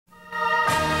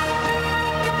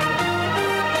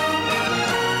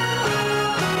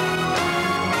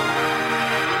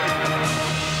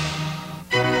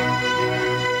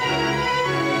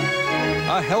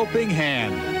helping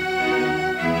hand.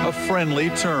 A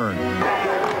friendly turn.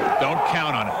 Don't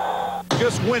count on it.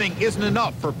 Just winning isn't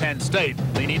enough for Penn State.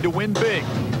 They need to win big.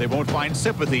 They won't find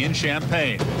sympathy in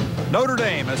Champaign. Notre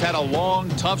Dame has had a long,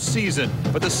 tough season,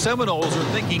 but the Seminoles are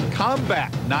thinking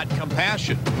combat, not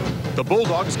compassion. The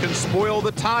Bulldogs can spoil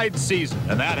the Tide season,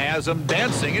 and that has them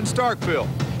dancing in Starkville.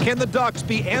 Can the Ducks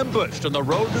be ambushed on the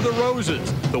road to the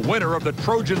Roses? The winner of the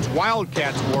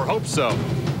Trojans-Wildcats War hopes so.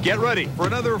 Get ready for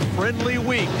another friendly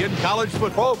week in college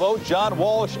football. Provo, John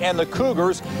Walsh and the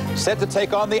Cougars set to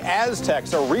take on the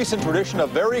Aztecs, a recent tradition of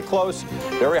very close,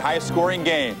 very high-scoring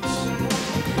games.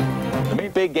 The main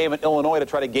big game in Illinois to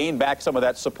try to gain back some of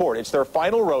that support. It's their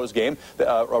final road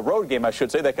game, I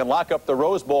should say, that can lock up the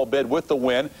Rose Bowl bid with the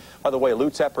win. By the way, Lou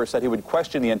Tepper said he would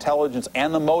question the intelligence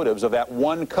and the motives of that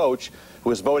one coach who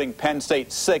is voting Penn State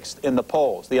 6th in the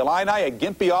polls. The Illini, a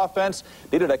gimpy offense,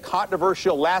 needed a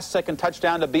controversial last-second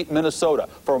touchdown to beat Minnesota.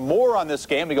 For more on this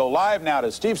game, we go live now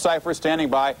to Steve Seifert standing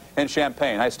by in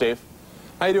Champaign. Hi, Steve.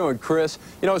 How you doing, Chris?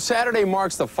 You know, Saturday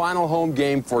marks the final home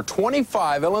game for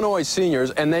 25 Illinois seniors,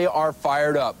 and they are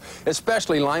fired up,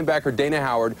 especially linebacker Dana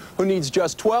Howard, who needs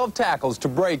just 12 tackles to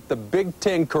break the Big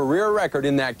Ten career record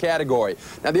in that category.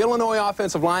 Now, the Illinois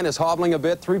offensive line is hobbling a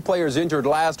bit. 3 players injured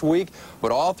last week,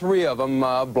 but all 3 of them,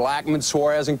 Blackman,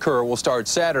 Suarez, and Kerr, will start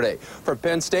Saturday. For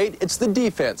Penn State, it's the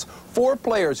defense. 4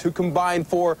 players who combined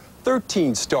for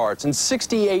 13 starts and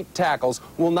 68 tackles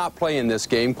will not play in this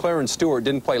game. Clarence Stewart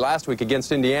didn't play last week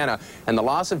against Indiana, and the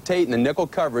loss of Tate in the nickel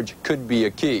coverage could be a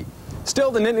key.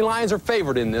 Still, the Nittany Lions are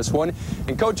favored in this one,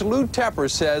 and Coach Lou Tepper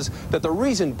says that the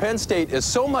reason Penn State is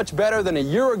so much better than a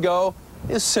year ago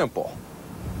is simple.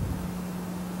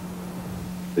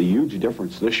 The huge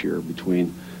difference this year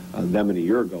between them and a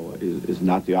year ago is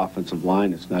not the offensive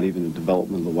line. It's not even the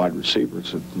development of the wide receiver.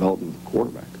 It's the development of the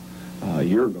quarterback. A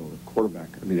year ago, quarterback.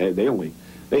 I mean,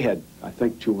 they had, I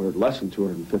think, less than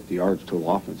 250 yards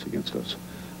total offense against us,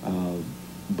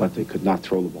 but they could not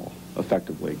throw the ball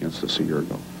effectively against us a year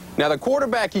ago. Now, the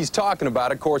quarterback he's talking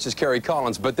about, of course, is Kerry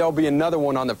Collins, but there'll be another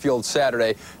one on the field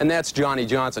Saturday, and that's Johnny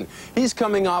Johnson. He's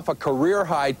coming off a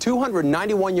career-high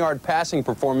 291-yard passing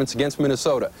performance against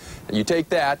Minnesota. And you take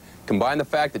that, combine the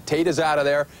fact that Tate is out of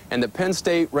there, and that Penn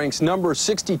State ranks number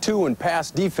 62 in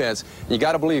pass defense, and you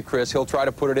got to believe, Chris, he'll try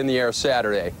to put it in the air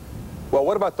Saturday. Well,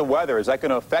 what about the weather? Is that going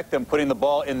to affect them putting the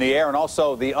ball in the air, and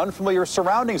also the unfamiliar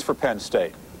surroundings for Penn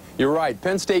State? You're right.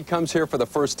 Penn State comes here for the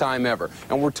first time ever.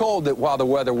 And we're told that while the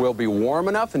weather will be warm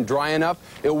enough and dry enough,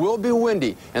 it will be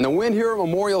windy. And the wind here at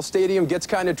Memorial Stadium gets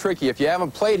kind of tricky. If you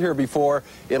haven't played here before,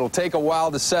 it'll take a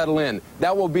while to settle in.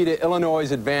 That will be to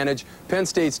Illinois' advantage, Penn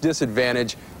State's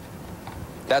disadvantage.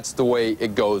 That's the way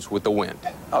it goes with the wind.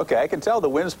 Okay, I can tell the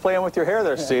wind's playing with your hair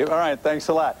there, Steve. All right, thanks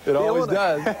a lot. It always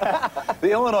does.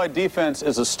 The Illinois defense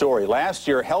is a story. Last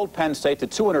year held Penn State to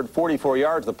 244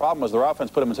 yards. The problem was their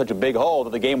offense put them in such a big hole that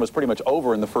the game was pretty much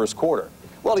over in the first quarter.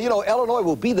 Well, you know, Illinois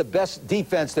will be the best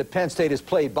defense that Penn State has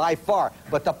played by far.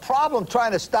 But the problem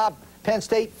trying to stop Penn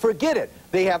State, forget it.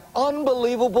 They have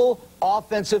unbelievable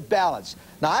offensive balance.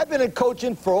 Now, I've been in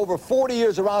coaching for over 40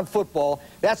 years around football.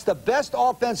 That's the best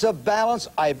offensive balance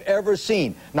I've ever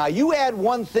seen. Now, you add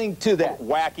one thing to that.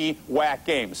 Wacky WAC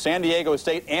game. San Diego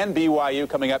State and BYU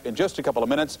coming up in just a couple of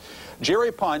minutes.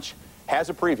 Jerry Punch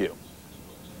has a preview.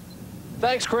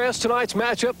 Thanks, Chris. Tonight's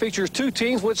matchup features 2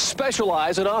 teams which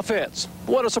specialize in offense.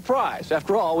 What a surprise.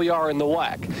 After all, we are in the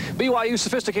WAC. BYU's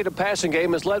sophisticated passing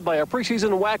game is led by a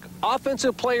preseason WAC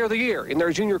Offensive Player of the Year in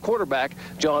their junior quarterback,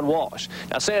 John Walsh.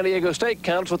 Now, San Diego State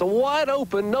counts with a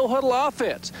wide-open, no-huddle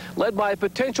offense, led by a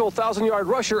potential 1,000-yard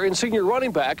rusher and senior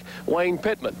running back, Wayne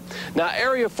Pittman. Now,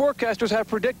 area forecasters have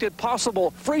predicted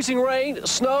possible freezing rain,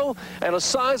 snow, and a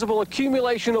sizable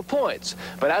accumulation of points.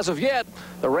 But as of yet,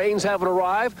 the rains haven't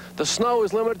arrived. The snow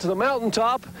is limited to the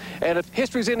mountaintop, and if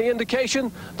history's any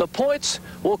indication, the points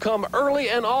will come early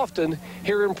and often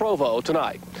here in Provo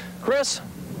tonight. Chris?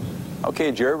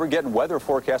 Okay, Jerry, we're getting weather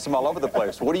forecasts from all over the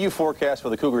place. What do you forecast for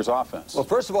the Cougars offense? Well,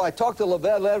 first of all, I talked to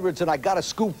Lavelle Edwards, and I got a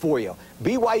scoop for you.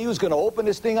 BYU is going to open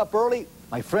this thing up early.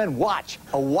 My friend, watch.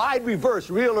 A wide reverse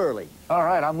real early. All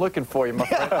right, I'm looking for you, my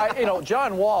friend. You know,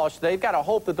 John Walsh, they've got to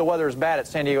hope that the weather is bad at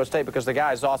San Diego State because the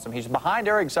guy is awesome. He's behind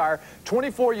Eric Zire,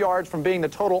 24 yards from being the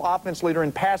total offense leader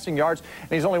in passing yards, and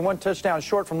he's only 1 touchdown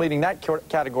short from leading that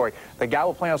category. The guy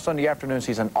will play on Sunday afternoons.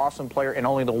 He's an awesome player, and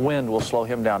only the wind will slow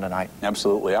him down tonight.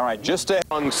 Absolutely. All right, just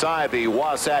alongside the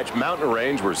Wasatch Mountain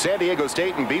Range where San Diego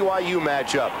State and BYU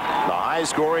match up. The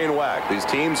high-scoring WAC. These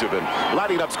teams have been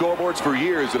lighting up scoreboards for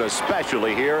years, and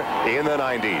especially here in the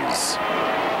 90s.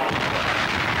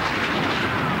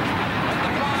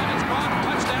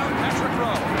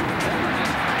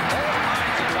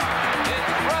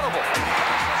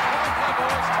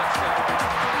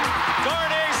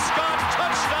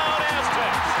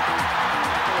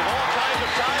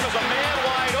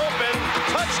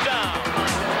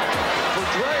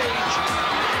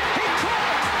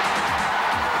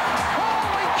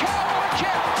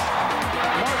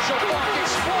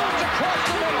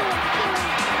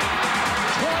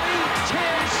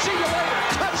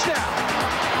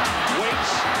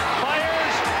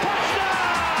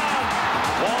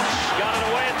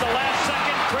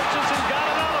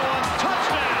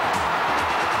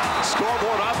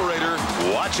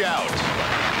 Watch out.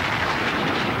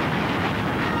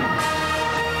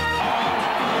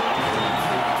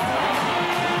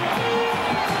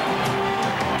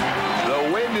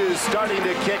 The wind is starting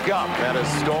to kick up, and a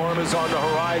storm is on the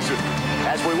horizon.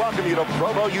 As we welcome you to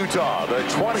Provo, Utah, the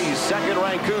 22nd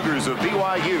ranked Cougars of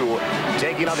BYU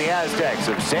taking on the Aztecs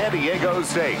of San Diego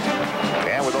State.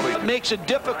 And with only what makes it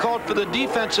difficult for the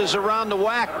defenses around the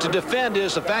WAC to defend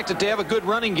is the fact that they have a good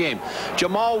running game.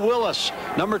 Jamal Willis,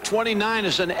 number 29,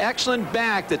 is an excellent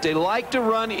back that they like to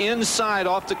run inside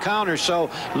off the counter. So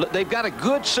they've got a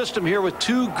good system here with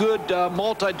two good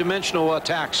multi-dimensional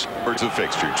attacks. Birds of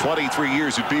fixture, 23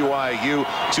 years at BYU,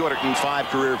 205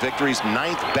 career victories,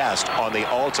 9th best on the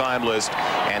all-time list,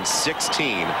 and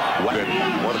 16. One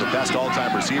of the best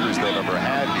all-time receivers they've ever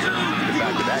had here. Get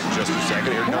back to that in just a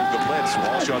second. Here comes the blitz.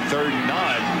 Walsh on 3rd and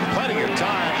 9. Plenty of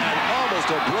time, and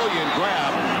almost a brilliant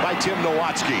grab by Tim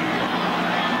Nowatzki.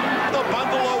 The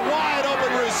bundle, a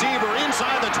wide-open receiver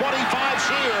inside the 25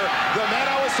 sheer. The man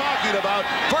I was talking about.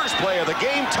 First play of the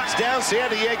game, touchdown San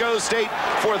Diego State,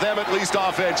 for them at least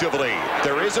offensively.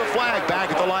 There is a flag back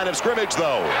at the line of scrimmage,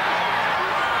 though.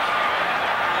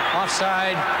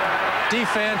 Offside,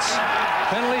 defense,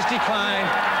 penalties decline,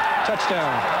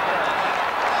 touchdown.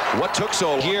 What took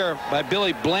so long here by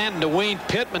Billy Blanton to Wayne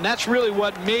Pittman? That's really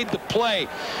what made the play.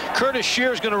 Curtis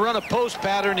Shear's going to run a post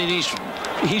pattern, and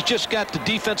he's just got the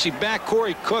defensive back.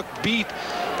 Corey Cook beat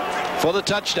for the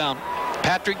touchdown.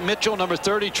 Patrick Mitchell, number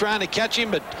 30, trying to catch him,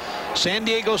 but San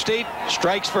Diego State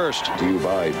strikes first. To you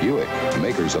by Buick,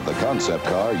 makers of the concept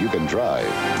car you can drive,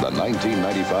 the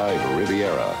 1995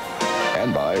 Riviera.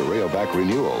 And by Rayovac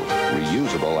Renewal,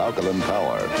 reusable alkaline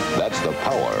power. That's the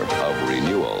power of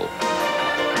renewal.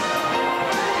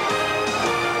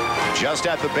 Just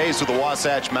at the base of the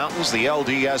Wasatch Mountains, the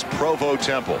LDS Provo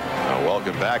Temple.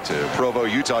 Welcome back to Provo,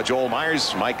 Utah. Joel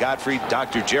Meyers, Mike Gottfried,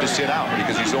 Dr. Jerry sit out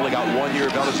because he's only got 1 year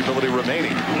of eligibility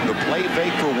remaining. The play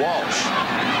fake for Walsh.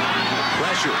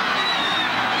 Pressure.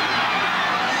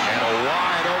 And a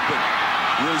wide open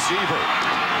receiver.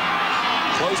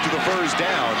 Close to the first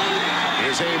down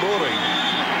is moving.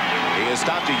 He has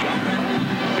stopped it.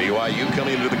 BYU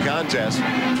coming into the contest,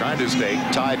 trying to stay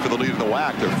tied for the lead in the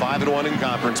WAC. They're 5-1 in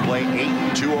conference play,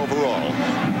 8-2 overall.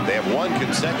 They have won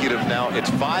consecutive now. It's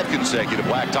 5 consecutive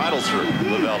WAC titles for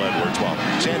Lavelle Edwards. Well,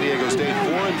 San Diego State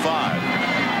 4-5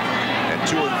 and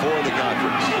 2-4 in the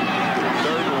conference.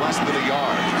 3rd and less than a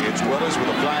yard. It's Willis with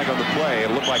a flag on the play.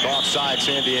 It looked like offside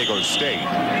San Diego State.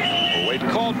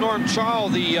 Called Norm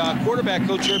Charles, the quarterback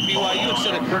coach here at BYU, and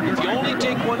said, if you only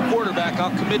take one quarterback,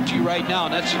 I'll commit to you right now.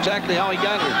 And that's exactly how he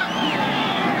got here.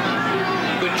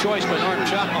 Good choice by Norm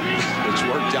Charles. It's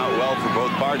worked out well for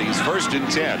both parties. 1st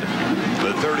and 10,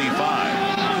 the 35.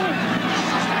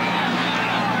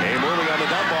 Moving on the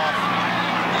dump off.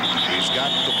 He's got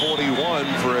the 41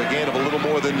 for a gain of a little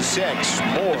more than 6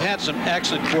 more. They've had some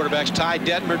excellent quarterbacks. Ty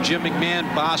Detmer, Jim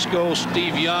McMahon, Bosco,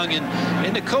 Steve Young,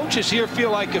 and the coaches here feel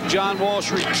like if John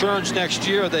Walsh returns next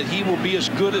year that he will be as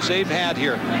good as they've had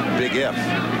here. Big if.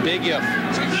 Big if.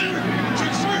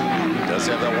 Does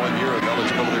have that 1 year of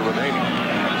eligibility remaining.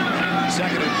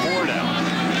 2nd and 4 now.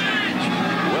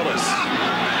 Willis.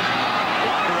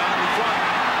 Blocker out in front.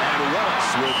 And Willis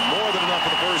with more than enough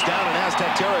for the first down in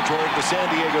Aztec territory for San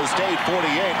Diego State 48.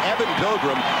 Evan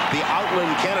Pilgrim, the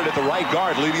outland candidate, the right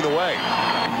guard, leading the way.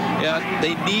 Yeah,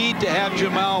 they need to have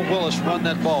Jamal Willis run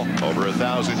that ball. Over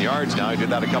 1,000 yards now. He did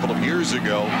that a couple of years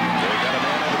ago. They got a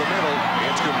man over the middle.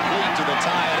 It's complete to the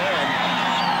tight end.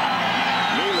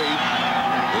 Neely,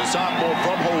 the sophomore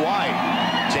from Hawaii,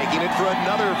 taking it for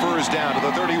another first down to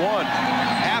the 31.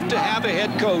 Have to have a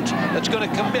head coach that's going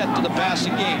to commit to the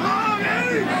passing game.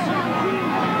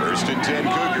 1st and 10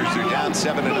 Cougars. They're down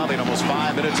 7-0, almost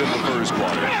 5 minutes in the first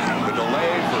quarter. The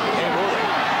delay for Kamuli.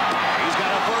 He's got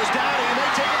a first down. He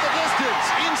may take it the distance.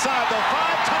 Inside the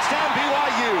 5, touchdown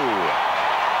BYU.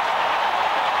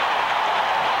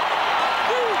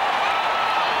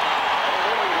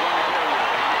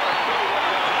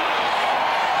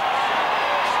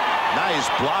 Nice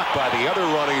block by the other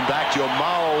running back,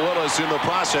 Jamal Willis, in the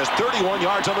process. 31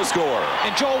 yards on the score.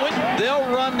 And Joel, they'll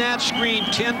run that screen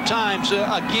 10 times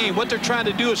a game. What they're trying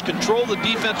to do is control the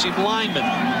defensive lineman.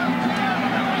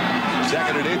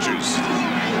 2nd and inches.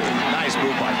 Nice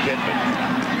move by Pittman.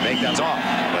 Make that's off.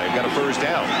 They've got a first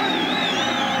down.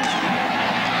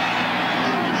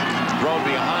 Thrown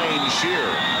behind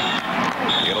Shear.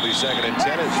 It'll be 2nd and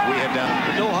 10 as we head down.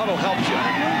 The no huddle helps you.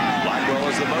 Blackwell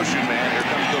is the motion man. Here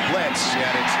comes the blitz,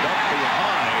 and it's dumped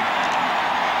behind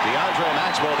DeAndre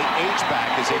Maxwell, the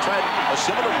H-back, as they tried a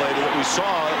similar play that we saw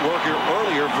work here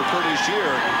earlier for Curtis Shear.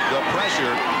 The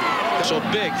pressure. So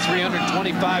big,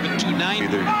 325 and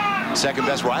 290. second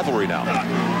best rivalry now.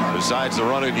 Besides the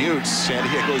run in Utes, San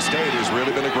Diego State has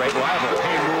really been a great rival.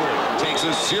 Haywood takes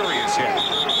a serious hit.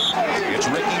 It's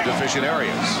Ricky, deficient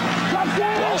areas.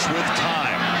 Walsh with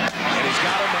time, and he's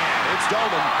got a man. It's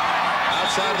Doman.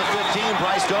 Outside of the 15,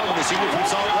 Bryce Doman, the senior from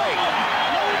Salt Lake.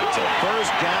 It's a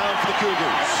first down for the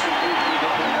Cougars.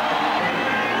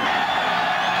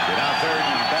 They're now third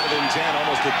and better than 10,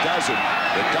 almost a dozen.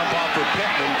 The dump off for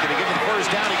Pittman. Can he get the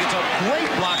first down? He gets a great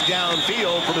block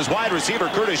downfield from his wide receiver,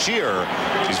 Curtis Shear.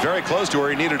 He's very close to where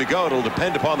he needed to go. It'll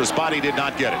depend upon the spot. He did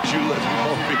not get it. The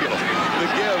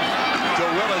give to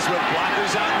Willis with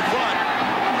blockers out in front.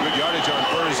 Good yardage on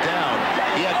first down.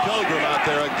 He had Pilgrim out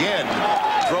there again,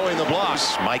 throwing the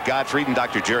blocks. Mike Gottfried and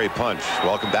Dr. Jerry Punch.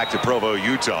 Welcome back to Provo,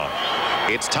 Utah.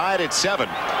 It's tied at 7.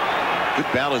 Good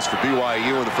balance for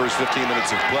BYU in the first 15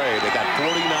 minutes of play. They got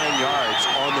 49 yards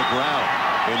on the ground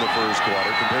in the first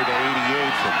quarter compared to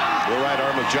 88 from the right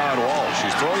arm of John Walsh.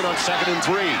 He's throwing on 2nd and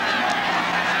 3.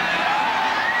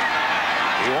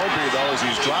 He won't be, though, as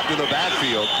he's dropped in the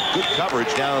backfield. Good coverage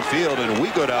downfield, and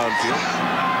we go downfield.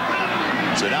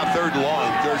 So now 3rd and long,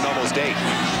 3rd and almost 8.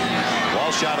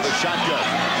 Walsh out of the shotgun.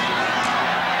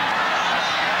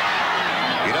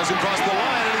 He doesn't cross the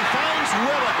line, and he finds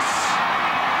Willis.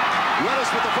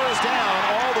 Willis with the first down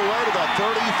all the way to the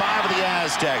 35 of the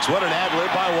Aztecs. What an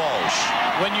ad-lib by Walsh.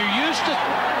 When you're used to...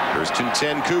 First and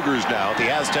 10 Cougars now at the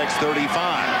Aztecs 35.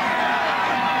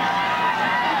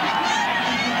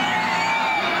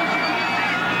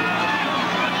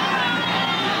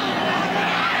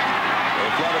 They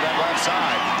flooded that left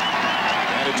side.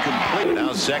 And it's complete. Now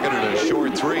 2nd and a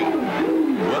short 3.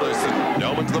 Willis,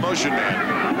 Doman to the motion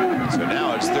man. So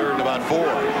now it's 3rd and about 4.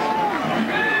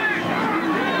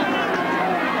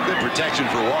 Protection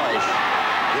for Walsh.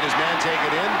 Did his man take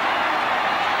it in?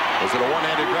 Was it a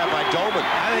one-handed grab by Dolman?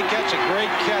 I think that's a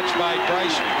great catch by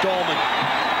Bryce Dolman.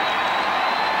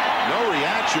 No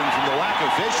reaction from the WAC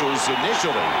officials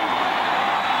initially.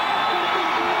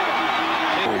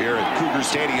 We're here at Cougar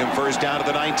Stadium, first down at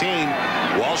the 19.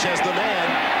 Walsh has the man.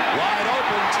 Wide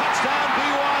open. Touchdown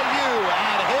BYU.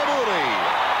 And Hibuli.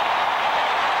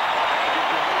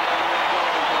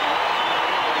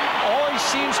 Always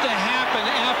seems to happen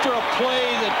after a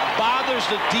play that bothers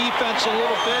the defense a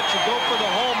little bit. You go for the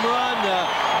home run.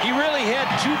 He really had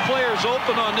 2 players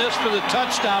open on this for the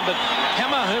touchdown, but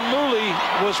Hibuli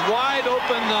was wide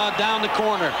open down the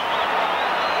corner.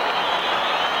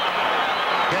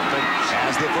 Pittman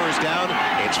has the first down.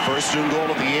 It's 1st and goal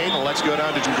at the 8. And let's go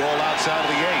down to goal outside of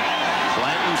the 8.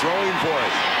 Blanton throwing for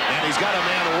it. And he's got a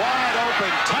man wide open.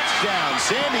 Touchdown,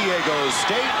 San Diego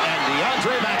State and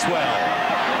DeAndre Maxwell.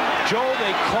 Joe,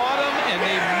 they caught him, and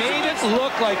they made it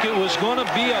look like it was going to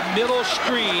be a middle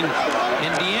screen.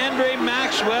 And DeAndre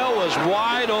Maxwell was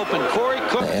wide open. Corey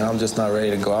Cook. And I'm just not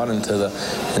ready to go out into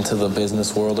the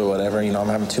business world or whatever. You know, I'm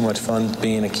having too much fun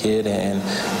being a kid, and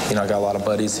you know, I got a lot of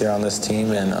buddies here on this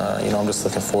team, and you know, I'm just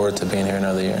looking forward to being here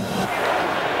another year.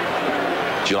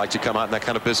 Would you like to come out in that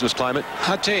kind of business climate?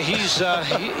 I'll tell you, he's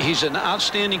an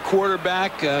outstanding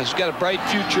quarterback. He's got a bright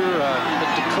future,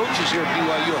 but the coaches here at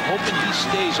BYU are hoping he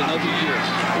stays another year.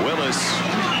 Willis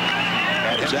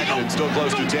at 2nd and still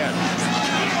close to 10.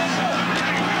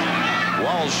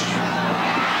 Walsh,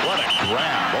 what a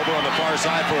grab. Over on the far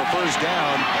side for a first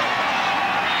down.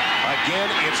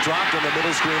 Again, it's dropped on the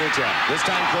middle screen attempt. This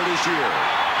time Curtis Shear.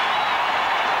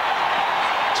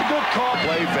 It's a good call.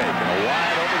 Play fake. And a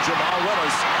wide open Jamal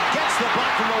Willis gets the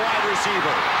block from the wide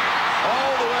receiver.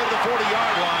 All the way to the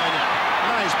 40-yard line.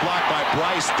 Nice block by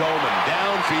Bryce Dolman.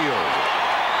 Downfield.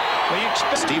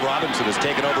 Well, Steve Robinson has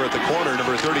taken over at the corner,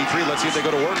 number 33. Let's see if they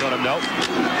go to work on him. Nope.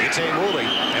 It's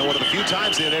Heyday. And one of the few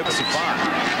times they've been able to survive.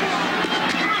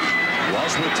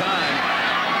 Walsh with time.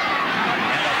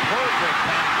 And a perfect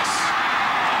pass.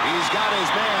 He's got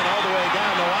his man all the way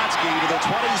down to Watsky to the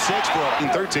 26 for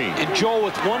 13. And Joel,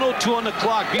 with 1:02 on the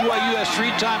clock, BYU has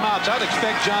 3 timeouts. I'd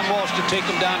expect John Walsh to take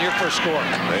him down here for a score.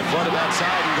 They flooded that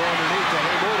side and go underneath to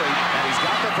Heyday. And he's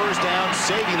got the first down,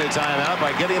 saving the timeout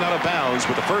by getting out of bounds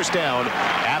with the first down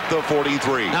at the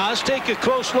 43. Now let's take a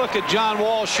close look at John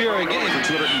Walsh here again.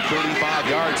 For 235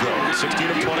 yards, though. 16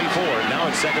 of 24. Now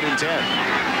it's 2nd and 10.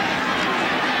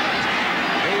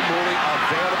 Heyday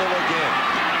available again.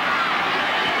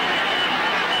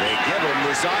 They give him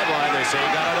the sideline. They say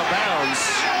he got out of bounds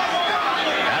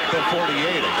at the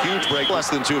 48. A huge break. Less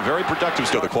than 2. Very productive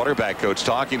still. The quarterback coach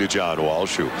talking to John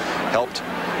Walsh, who helped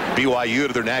BYU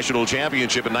to their national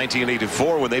championship in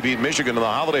 1984 when they beat Michigan in the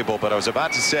Holiday Bowl. But I was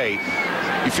about to say,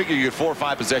 you figure you get 4 or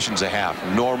 5 possessions a half.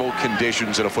 Normal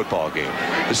conditions in a football game.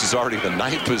 This is already the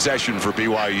 9th possession for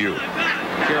BYU.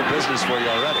 Care of business for you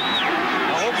already.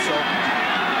 I hope so.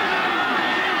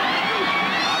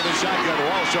 shotgun.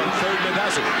 Walsh on third and a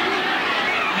dozen.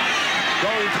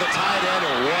 Going for the tight end,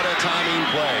 and what a timing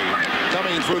play.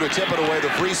 Coming through to tip it away, the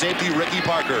free safety, Ricky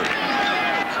Parker.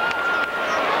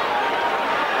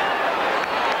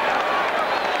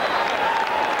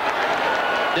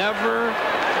 Never.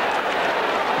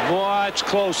 Boy, it's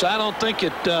close. I don't think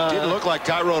it... Didn't look like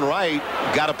Tyrone Wright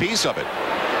got a piece of it.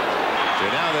 So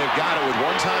now they've got it with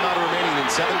one timeout remaining and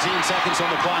 17 seconds on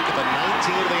the clock at the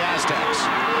 19 of the Aztecs.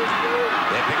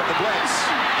 They pick up the blitz.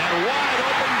 And wide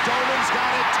open, Doman's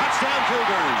got it. Touchdown,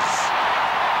 Cougars.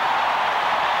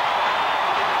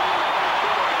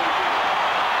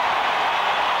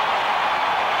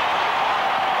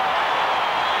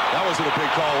 That wasn't a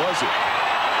big call, was it?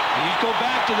 You go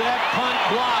back to that punt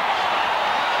block.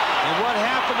 And what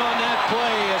happened on that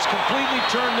play has completely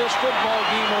turned this football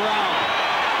game around.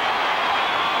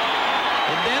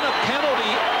 And then a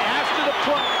penalty after the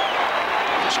punt.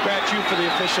 Scratch you for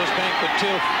the officials' banquet,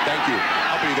 too. Thank you.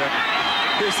 I'll be there.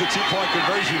 Here's the two-point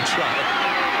conversion try.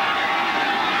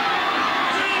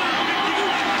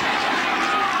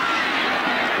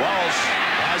 Walsh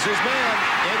has his man.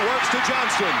 It works to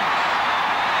Johnston.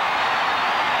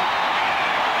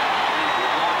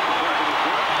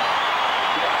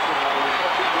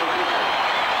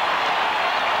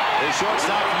 The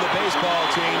shortstop from the baseball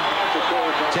team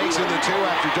takes in the two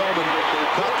after Doman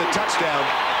caught the touchdown.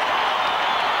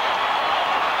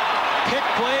 Pick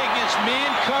play against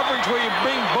man coverage where you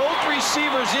bring both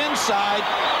receivers inside,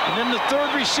 and then the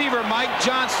third receiver, Mike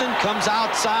Johnston, comes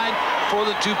outside for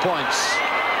the 2 points.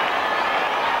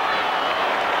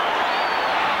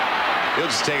 He'll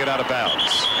just take it out of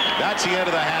bounds. That's the end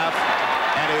of the half.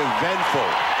 An eventful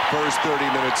first 30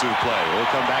 minutes of play.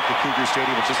 We'll come back to Cougar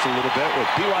Stadium in just a little bit with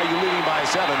BYU leading by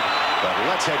 7. But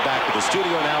let's head back to the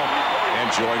studio now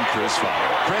and join Chris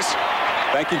Fowler. Chris?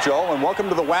 Thank you, Joel, and welcome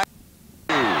to the WAC.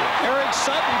 Eric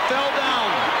Sutton fell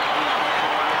down.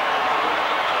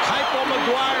 Keipo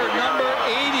McGuire, number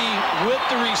 80, with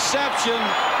the reception.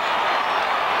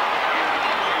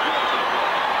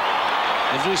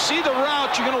 As we see the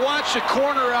route, you're going to watch the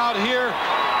corner out here.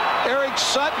 Eric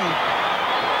Sutton.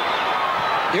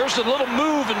 Here's the little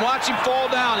move and watch him fall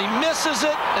down. He misses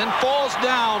it and falls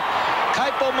down.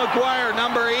 Keipo McGuire,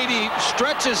 number 80,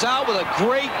 stretches out with a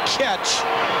great catch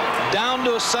down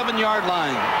to a 7-yard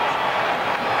line.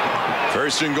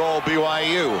 First and goal,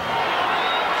 BYU.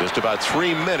 Just about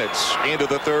 3 minutes into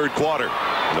the third quarter.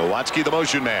 Nowatzki, the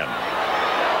motion man.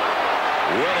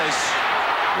 Willis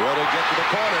will get to the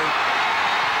corner.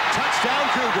 Touchdown,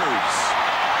 Cougars.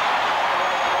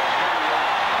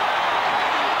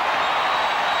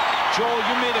 Joel,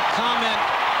 you made a comment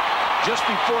just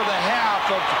before the half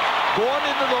of going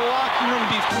into the locker room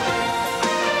before.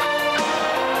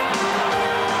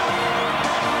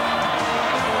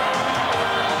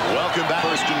 Welcome back.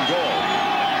 First and goal.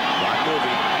 Clock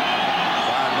moving.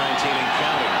 5:19 and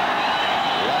counting.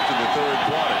 Left in the third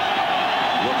quarter.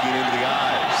 Looking into the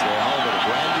eyes. The helmet.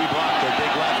 Brandy block. Their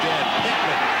big left end.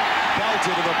 Pickman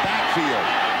belted to the backfield.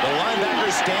 The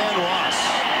linebacker Stan Ross.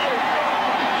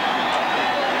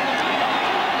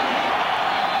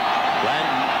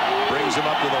 Brings him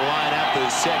up to the line after the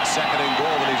 6. Second and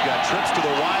goal, and he's got trips to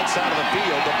the wide side of the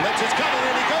field. The blitz is coming,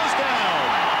 and he goes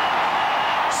down.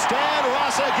 Stan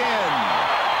Ross again.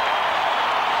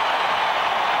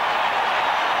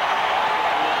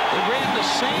 They ran the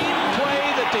same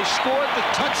play that they scored the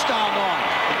touchdown on.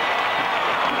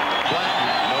 Blanton,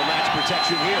 no match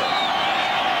protection here.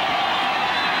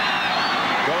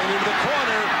 Going into the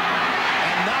corner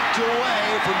and knocked away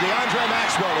from DeAndre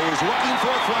Maxwell, who was looking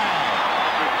for a flag.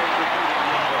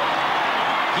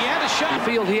 He had a shot.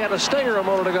 Field, he had a stinger a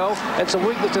moment ago and some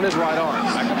weakness in his right arm. And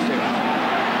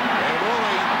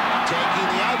Woolley taking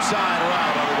the outside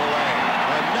route out of the way.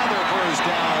 Another first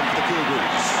down for the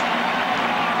Cougars.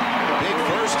 Big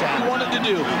first down. He wanted to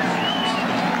do.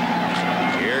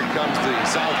 Here comes the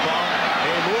southpaw,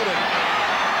 and Wooden.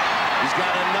 He's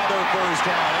got another first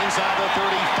down inside the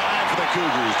 35 for the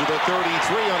Cougars to the 33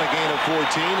 on a gain of 14.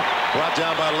 Brought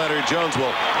down by Leonard Jones.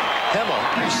 Well, Hema.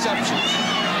 Receptions.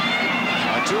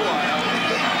 To a while.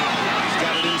 He's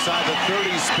got it inside the 30,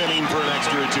 spinning for an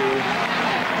extra 2.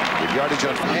 Good yardage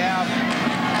on half.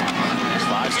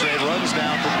 5 straight runs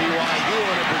now for BYU,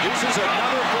 and it produces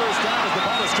another first down as the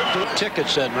ball is stripped away.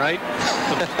 Tickets then, right?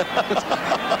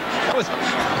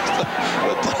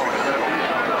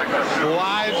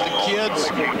 Wives, the kids.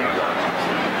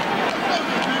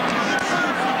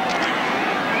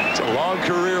 It's a long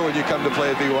career when you come to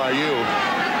play at BYU.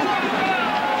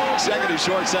 Second and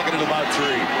short, second and about 3.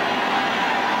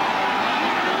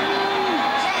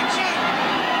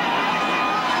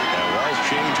 And Walsh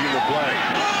changing the play.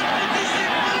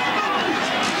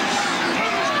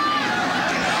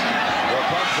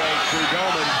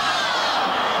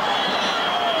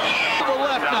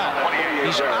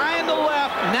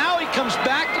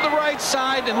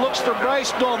 side and looks for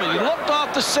Bryce Dolman. He looked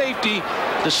off the safety,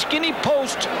 the skinny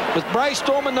post with Bryce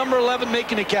Dolman, number 11,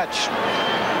 making a catch.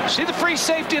 See the free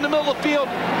safety in the middle of the field?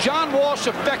 John Walsh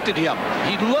affected him.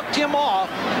 He looked him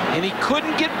off, and he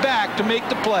couldn't get back to make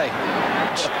the play.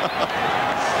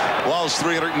 Walsh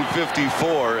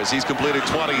 354 as he's completed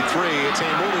 23. It's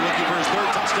Mooney looking for his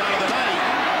third touchdown of the night.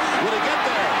 Will he get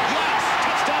there? Yes!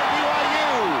 Touchdown BYU!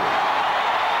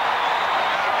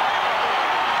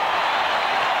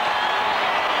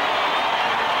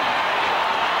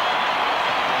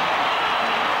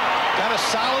 Got a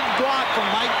solid block from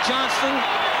Mike Johnston.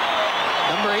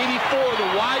 Number 84, the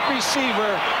wide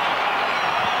receiver,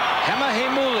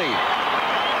 Hemahemuli.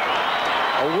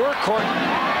 A workhorse.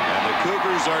 And the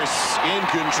Cougars are in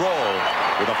control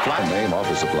with a flat name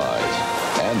office supplies.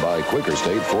 And by Quaker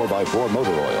State 4x4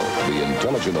 motor oil, the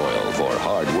intelligent oil for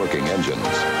hard-working engines.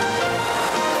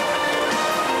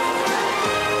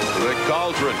 The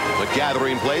Cauldron, the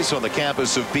gathering place on the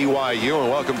campus of BYU.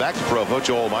 And welcome back to Provo.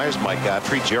 Joel Meyers, Mike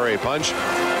Gottfried, Jerry Punch,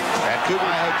 and Cougar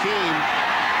Hakeem.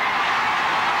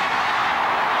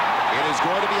 It is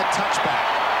going to be a touchback.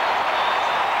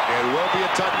 It will be a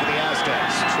touch for the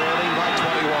Aztecs, trailing by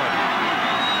 21.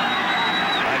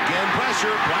 Again,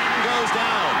 pressure. Blanton goes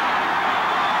down.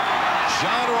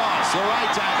 John Ross, the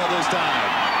right tackle this time.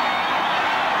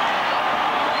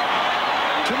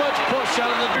 Too much push out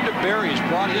of the Barry. He's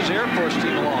brought his Air Force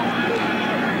team along.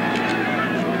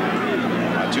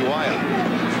 Atuaya,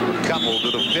 coupled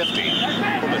to the 50.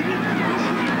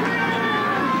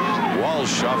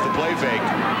 Walsh off the play fake.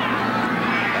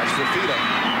 That's for Fita.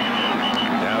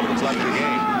 Now to the play of the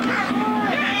game.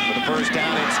 For the first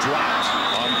down, it's dropped.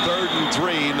 On 3rd and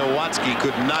 3, Nowatzki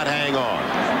could not hang on.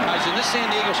 Guys, and this San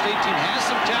Diego State team has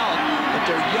some talent, but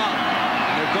they're young.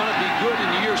 And they're going to be good in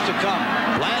the years to come.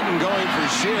 Blanton going for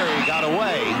Shear. He got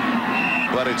away,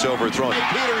 but it's overthrown.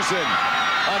 Peterson.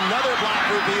 Another block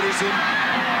for Peterson.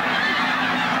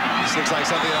 This looks like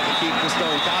something on the keep the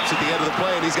Stone Cops at the end of the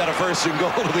play, and he's got a 1st and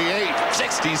goal to the 8.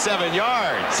 67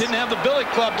 yards. Didn't have the Billy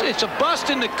Club. It's a bust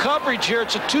in the coverage here.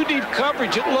 It's a too-deep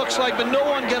coverage, it looks like, but no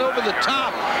one get over the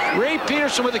top. Ray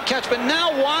Peterson with a catch, but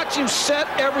now watch him set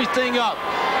everything up.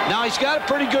 Now he's got a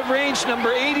pretty good range.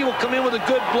 Number 80 will come in with a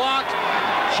good block.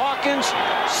 Hawkins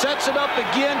sets it up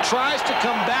again, tries to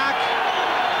come back.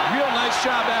 Real nice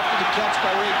job after the catch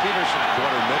by Ray Peterson.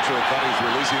 Corner Mitchell thought he was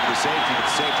releasing the safety, but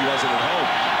the safety wasn't at home.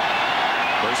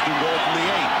 1st and goal from the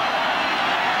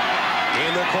 8.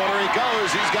 In the corner he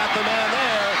goes. He's got the man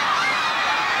there.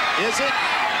 Is it?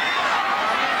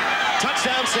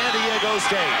 Touchdown San Diego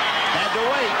State. Had to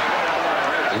wait.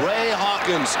 Ray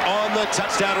Hawkins on the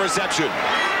touchdown reception.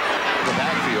 In the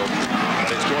backfield. And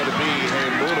it's going to be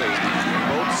Mooney.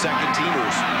 Both second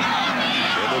teamers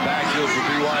in the backfield for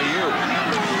BYU.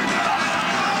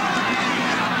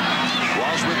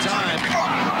 Walsh with time.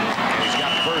 And he's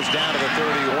got the 1st down to the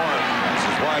 31. As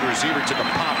his wide receiver took a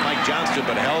pop, Mike Johnston,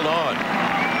 but held on.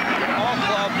 Ball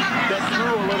club that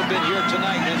grew a little bit here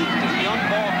tonight. And the young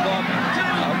ball club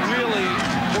really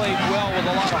played well with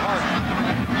a lot of heart.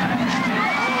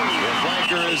 The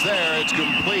flanker is there. It's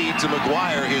complete to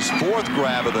McGuire, his 4th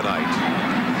grab of the night.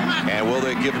 And will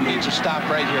they give him... Needs a stop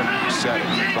right here. 7.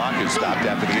 Clock is stopped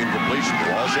after the incompletion.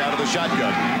 Walsh out of the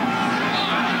shotgun.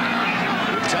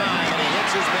 With time, and he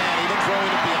hits his man, even throwing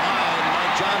it behind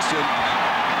Mike Johnston.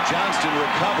 Johnston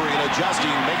recovering,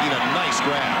 adjusting, making a nice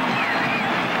grab.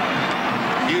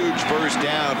 Huge 1st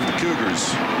down for the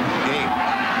Cougars. Game.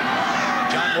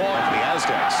 John Walsh for the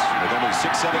Aztecs with only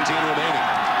 6:17 remaining.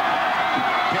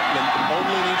 Pittman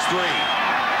only needs 3.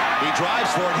 He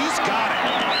drives for it. He's got it.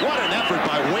 What an effort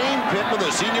by Wayne Pittman,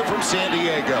 the senior from San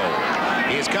Diego.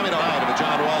 He is coming out of a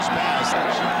John Walsh pass. The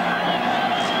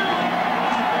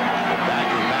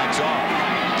backer backs off.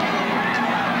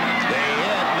 They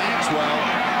hit Maxwell.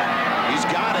 He's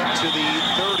got it to the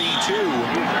 32.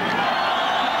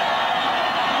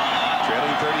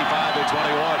 Trailing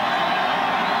 35-21.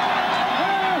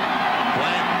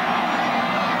 Blanton.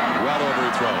 Well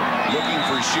overthrown. Looking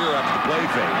for Shear up the play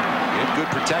fake. In good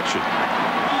protection.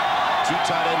 2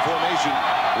 tight end formation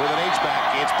with an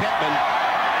H-back. It's Pittman.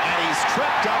 And he's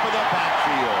tripped up in the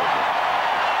backfield.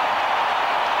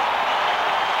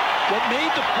 What made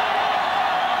the...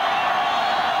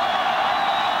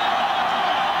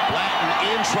 Blanton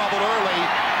in trouble early.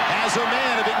 Has a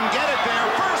man if he can get it there.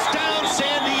 1st down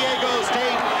San Diego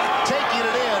State. Taking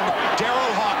it in.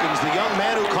 Daryl Hawkins, the young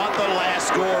man who caught the last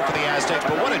score for the Aztecs.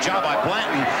 But what a job by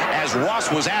Blanton as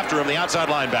Ross was after him, the outside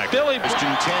linebacker. Billy.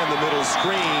 Christian 10, the middle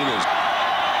screen. Is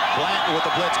Blanton with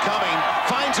the blitz coming.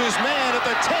 Finds his man at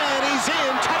the 10. He's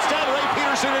in. Touchdown Ray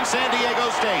Peterson in San Diego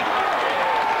State.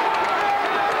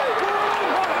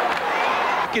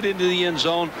 walk it into the end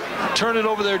zone, turn it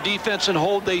over their defense and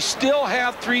hold. They still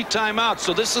have 3 timeouts.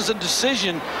 So this is a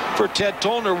decision for Ted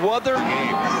Tollner whether. Will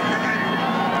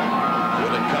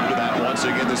it come to that once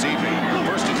again this evening?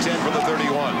 First and 10 from the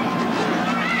 31.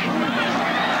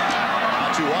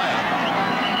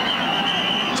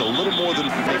 It's a little more than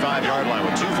 55-yard line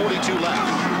with 2:42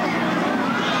 left.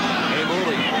 Hey,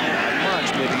 Mooley, not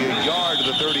much, maybe a yard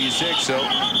to the 36. So 2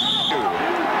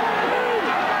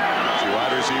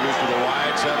 wide receivers to the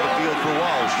wide side of the field for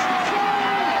Walsh.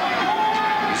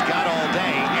 He's got all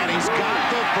day, and he's got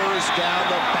the first down,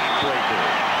 the backbreaker.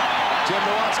 Tim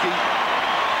Nowatzki,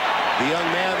 the young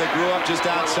man that grew up just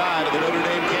outside of the Notre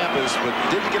Dame campus, but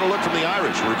didn't get a look from the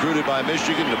Irish. Recruited by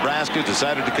Michigan, Nebraska,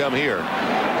 decided to come here.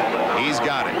 He's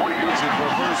got it. He's in for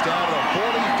a first down at the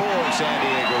 44 of San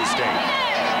Diego State.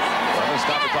 Well, we'll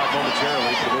stop the clock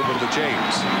momentarily for the movement of the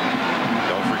chains.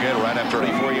 Don't forget, right after the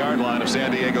 34-yard line of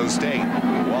San Diego State,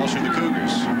 Walsh and the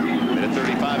Cougars. Minute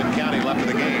 35 and counting left in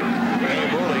the game. Hey,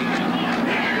 Mooley.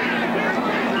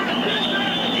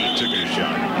 He took his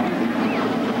shot.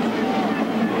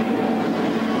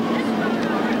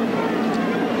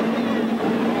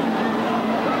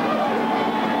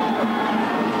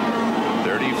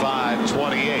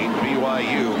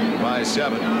 BYU by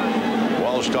 7.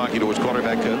 Walsh talking to his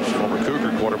quarterback coach, former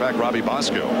Cougar quarterback Robbie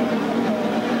Bosco.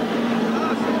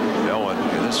 No one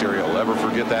in this area will ever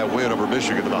forget that win over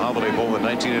Michigan in the Holiday Bowl in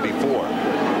 1984.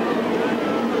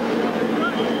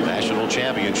 National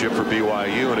championship for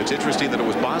BYU, and it's interesting that it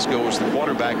was Bosco who was the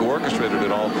quarterback who orchestrated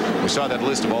it all. We saw that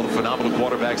list of all the phenomenal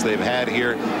quarterbacks they've had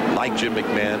here, like Jim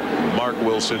McMahon, Mark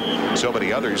Wilson, so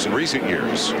many others in recent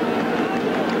years.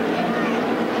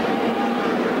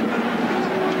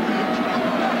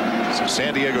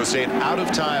 San Diego State out of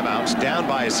timeouts, down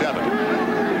by 7.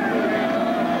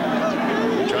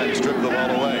 Trying to strip the ball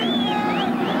away.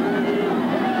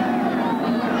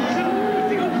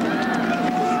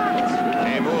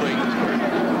 Hey, Mooley.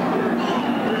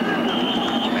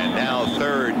 And now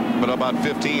 3rd, but about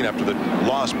 15 after the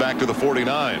loss back to the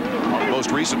 49.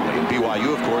 Most recently,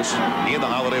 BYU, of course, in the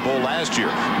Holiday Bowl last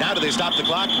year. Now do they stop the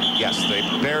clock? Yes, they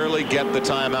barely get the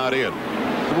timeout in.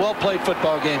 Well-played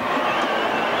football game.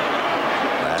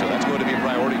 So that's going to be a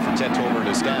priority for Ted Tollner and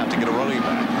his staff to get a running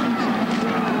back.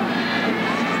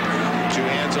 2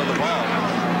 hands on the ball.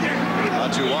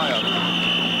 Atuwaya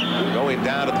going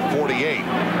down at the 48.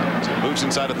 So moves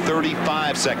inside of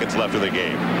 35 seconds left in the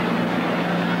game.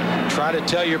 Try to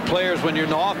tell your players when you're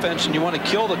in the offense and you want to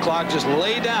kill the clock, just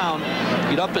lay down,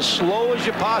 get up as slow as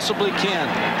you possibly can.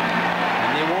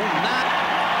 And they will not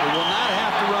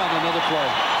have to run another play.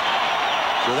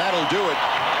 So that'll do it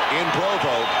in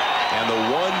Provo. And the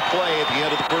one play at the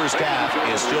end of the first half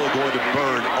is still going to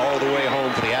burn all the way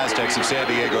home for the Aztecs of San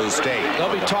Diego State.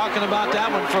 They'll be talking about that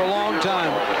one for a long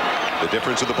time. The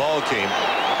difference of the ball came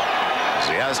as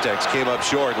the Aztecs came up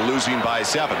short, losing by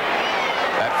 7.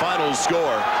 That final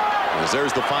score, as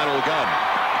there's the final gun.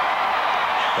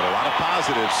 But a lot of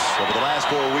positives over the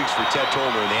last 4 weeks for Ted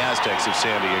Tollner and the Aztecs of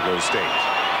San Diego State.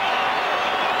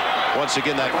 Once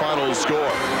again, that final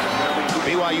score.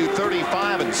 BYU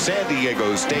 35 and San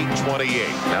Diego State 28.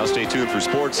 Now stay tuned for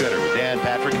Sports Center with Dan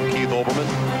Patrick and Keith Olbermann.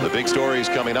 The big story is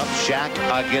coming up. Shaq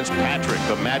against Patrick,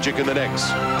 the Magic and the Knicks.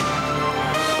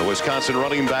 The Wisconsin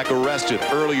running back arrested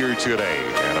earlier today.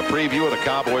 And a preview of the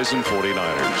Cowboys and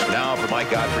 49ers. Now for Mike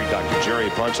Gottfried, Dr. Jerry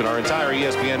Punch, and our entire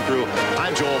ESPN crew,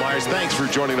 I'm Joel Meyers. Thanks for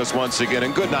joining us once again,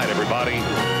 and good night, everybody,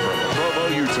 from Provo,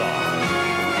 Utah.